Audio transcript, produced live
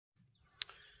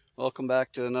Welcome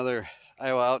back to another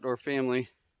Iowa Outdoor Family.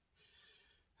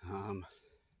 Gonna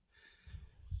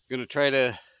try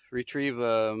to retrieve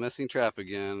a missing trap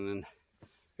again, and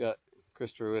got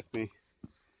Christopher with me.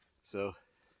 So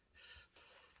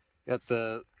got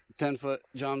the 10-foot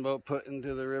John boat put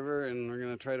into the river, and we're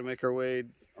gonna try to make our way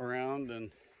around.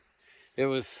 And it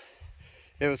was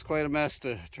quite a mess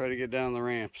to try to get down the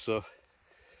ramp. So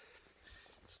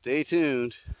stay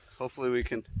tuned. Hopefully we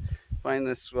can find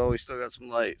this while we still got some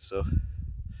light. So all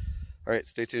right,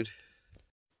 stay tuned.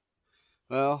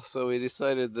 Well, so we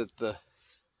decided that the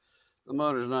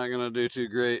motor's not gonna do too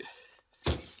great,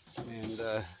 and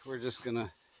we're just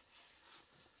gonna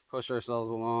push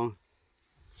ourselves along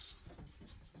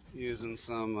using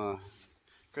some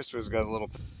Christopher's got a little,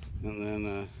 and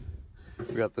then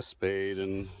we got the spade,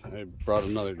 and I brought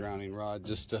another drowning rod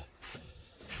just to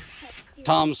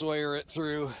Tom Sawyer it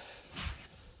through.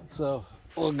 So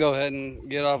we'll go ahead and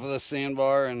get off of the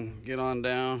sandbar and get on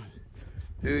down.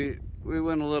 We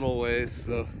went a little ways,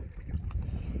 so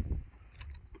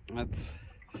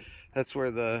that's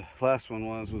where the last one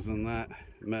was in that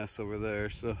mess over there.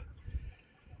 So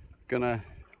gonna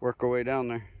work our way down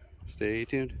there. Stay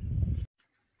tuned.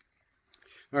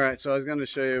 All right, so I was gonna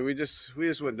show you, we just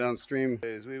went downstream.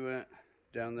 We went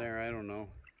down there, I don't know,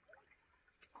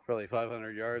 probably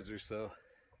 500 yards or so.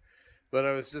 But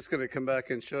I was just gonna come back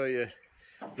and show you,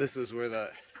 this is where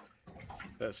that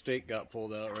stake got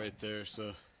pulled out right there.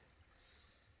 So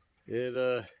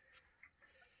it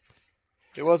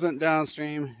wasn't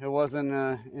downstream. It wasn't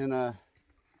in a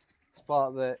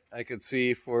spot that I could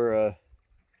see for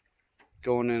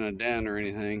going in a den or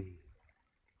anything,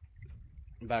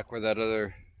 back where that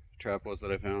other trap was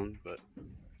that I found. But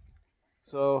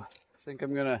so I think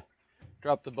I'm gonna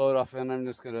drop the boat off, and I'm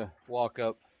just gonna walk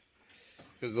up,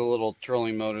 because the little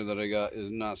trolling motor that I got is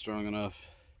not strong enough.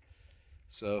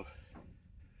 So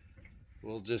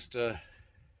we'll just head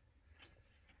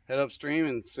upstream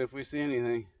and see if we see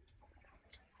anything.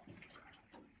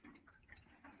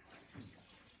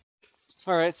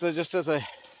 All right, so just as I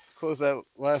close that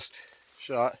last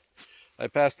shot, I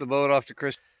passed the boat off to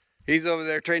Chris. He's over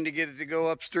there trying to get it to go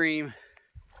upstream,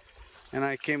 and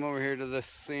I came over here to this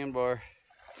sandbar,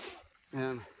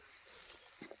 and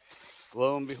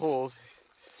lo and behold,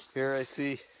 here I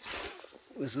see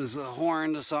this is a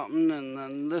horn of something, and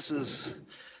then this is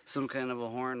some kind of a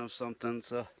horn of something.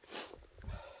 So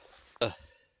the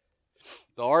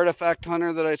artifact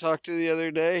hunter that I talked to the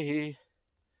other day,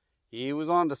 he was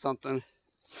onto something.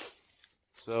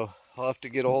 So I'll have to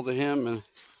get a hold of him and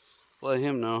let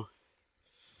him know.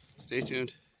 Stay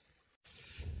tuned.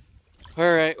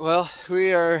 All right, well,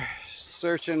 we are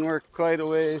searching. We're quite a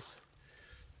ways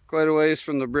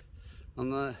from the bridge on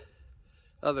the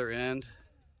other end.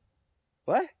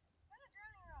 What?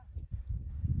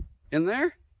 In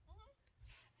there?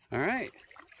 All right,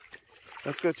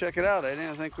 let's go check it out. I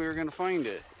didn't think we were gonna find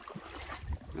it.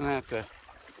 I'm gonna have to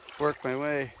work my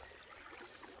way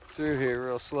through here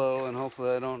real slow, and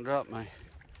hopefully I don't drop my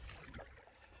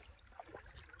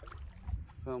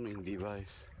filming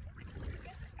device.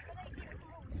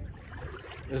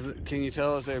 Can you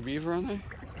tell, is there a beaver on there?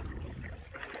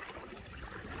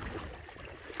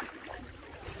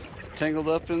 Tangled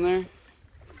up in there?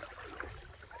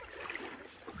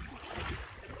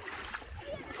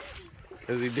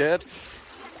 Is he dead?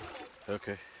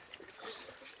 Okay.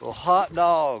 Little hot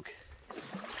dog.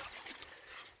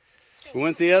 We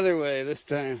went the other way this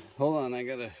time. Hold on, I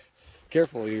gotta,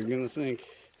 careful, you're gonna sink.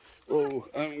 Whoa,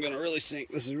 I'm gonna really sink.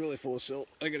 This is really full of silt.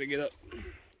 I gotta get up.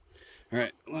 All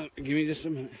right, give me just a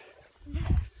minute.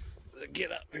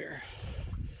 Get up here.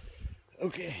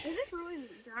 Okay. Is this really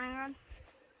drowning rod?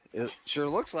 It sure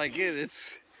looks like it. It's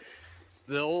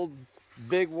the old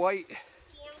big white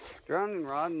drowning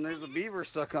rod, and there's a beaver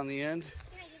stuck on the end.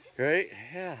 Right?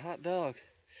 Yeah, hot dog.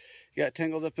 Got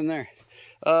tangled up in there.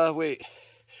 Wait.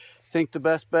 I think the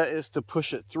best bet is to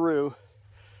push it through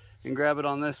and grab it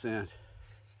on this end.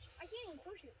 I can't even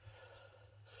push it.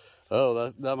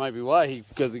 Oh, that might be why,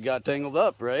 because he got tangled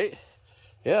up, right?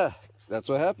 Yeah, that's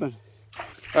what happened.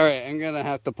 All right, I'm gonna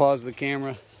have to pause the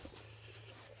camera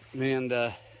and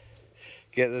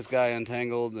get this guy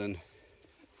untangled, and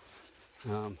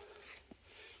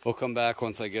we'll come back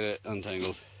once I get it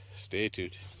untangled. Stay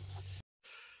tuned.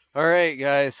 All right,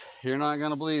 guys, you're not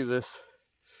gonna believe this.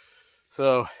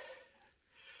 So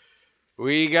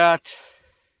we got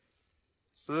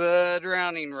the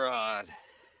drowning rod.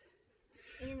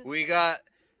 We got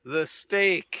the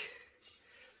stake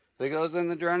that goes in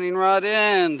the drowning rod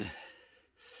end.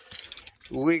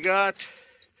 We got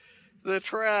the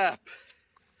trap.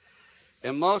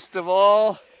 And most of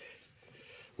all,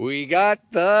 we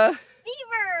got the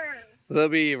beaver. the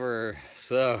beaver.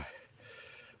 So,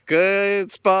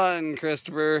 good spotting,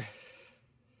 Christopher.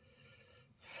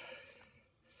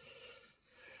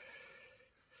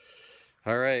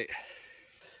 All right.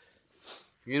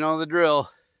 You know the drill.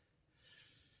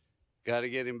 Got to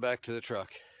get him back to the truck.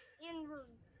 And we're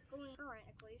going current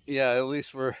at least. Yeah, at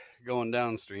least we're going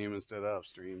downstream instead of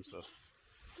upstream, so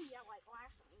Yeah, like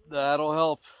last time. that'll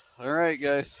help. All right,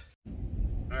 guys.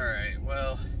 All right,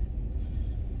 well,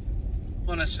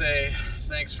 want to say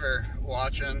thanks for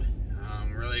watching.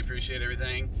 Really appreciate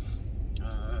everything.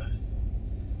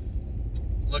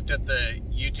 Looked at the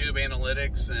YouTube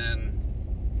analytics and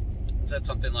said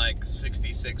something like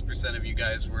 66% of you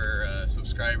guys were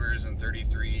subscribers and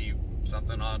 33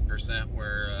 something odd percent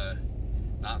were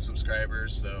not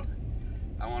subscribers. So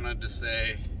I wanted to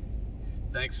say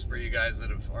thanks for you guys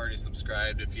that have already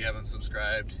subscribed. If you haven't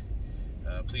subscribed,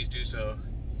 please do so,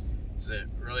 because it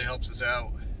really helps us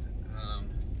out.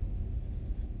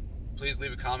 Please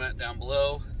leave a comment down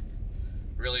below.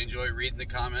 Really enjoy reading the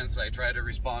comments. I try to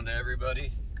respond to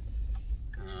everybody.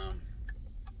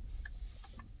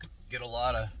 Get a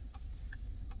lot of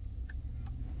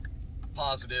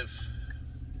positive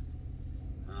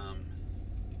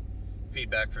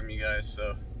feedback from you guys,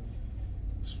 so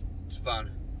it's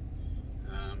fun.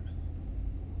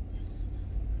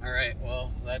 All right,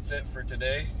 well, that's it for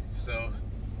today. So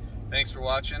thanks for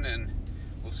watching, and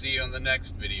we'll see you on the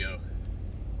next video.